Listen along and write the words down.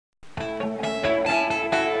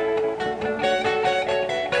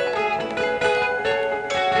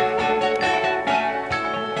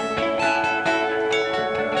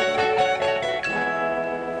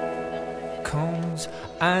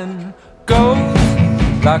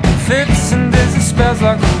like it fits and disappears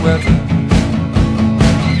like the weather,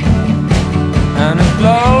 and it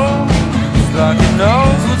blows like it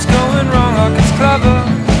knows what's going wrong, like it's clever,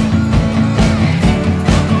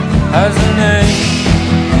 has a name,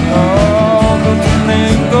 oh, but the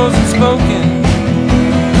name goes unspoken,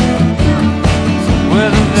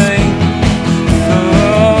 where the veins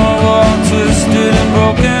are all twisted and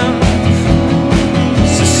broken.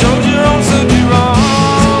 So soldier on, soldier on,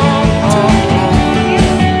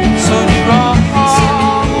 soldier on,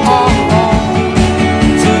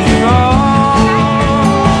 soldier on,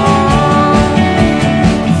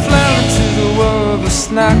 flaring to the world of a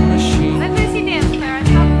snack machine. Let Lucy dance,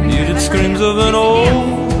 Clara. Muted screams of an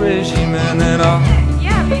old regime, and then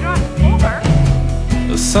yeah, but you don't have to pull her.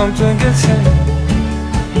 something gets in,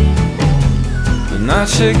 the night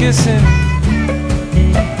shade gets in,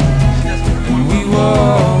 and we were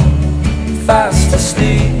all fast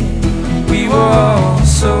asleep. We were all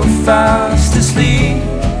so fast asleep,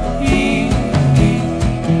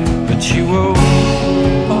 but you woke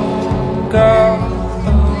up,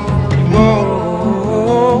 you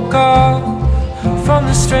woke up from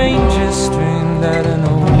the strangest dream that an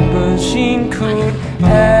old machine could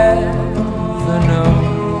ever know,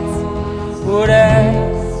 would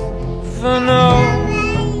ever know,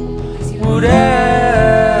 would ever.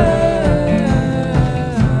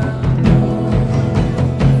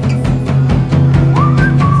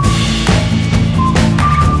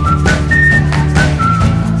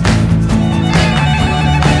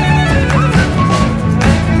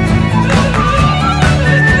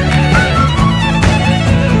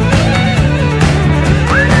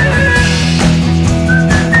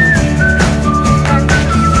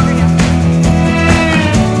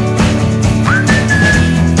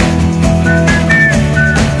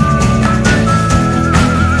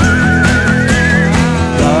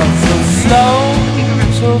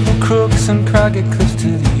 Over crooks and craggy cliffs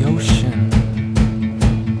to the ocean,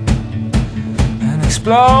 and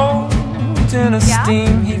explodes in a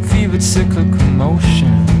steam heat fevered cyclical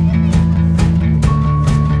motion.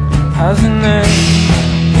 Has a name,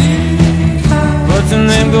 but the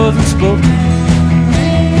name goes unspoken.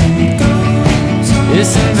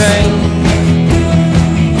 It's in vain,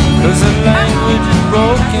 'cause the language is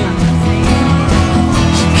broken.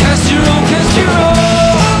 Cast your own, cast your own.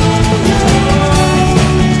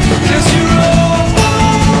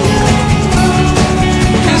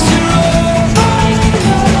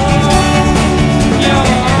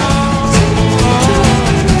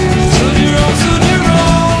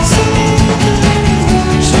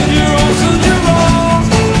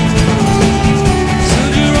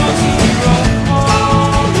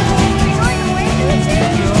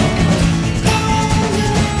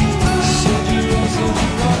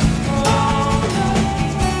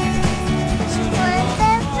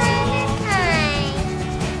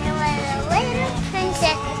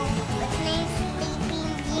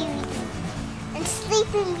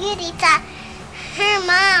 Sleeping Beauty thought her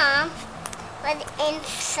mom was in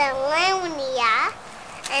Salonia,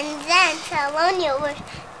 and then Salonia was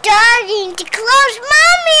starting to close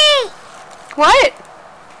Mommy! What?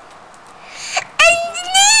 And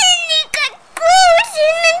then it got closed,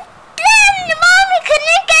 and then the Mommy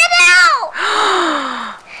couldn't get out!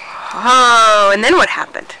 Oh, and then what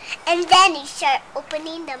happened? And then he started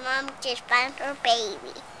opening, the mom just found her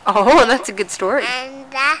baby. Oh, that's a good story.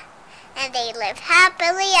 And they lived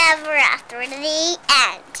happily ever after the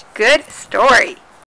end. Good story.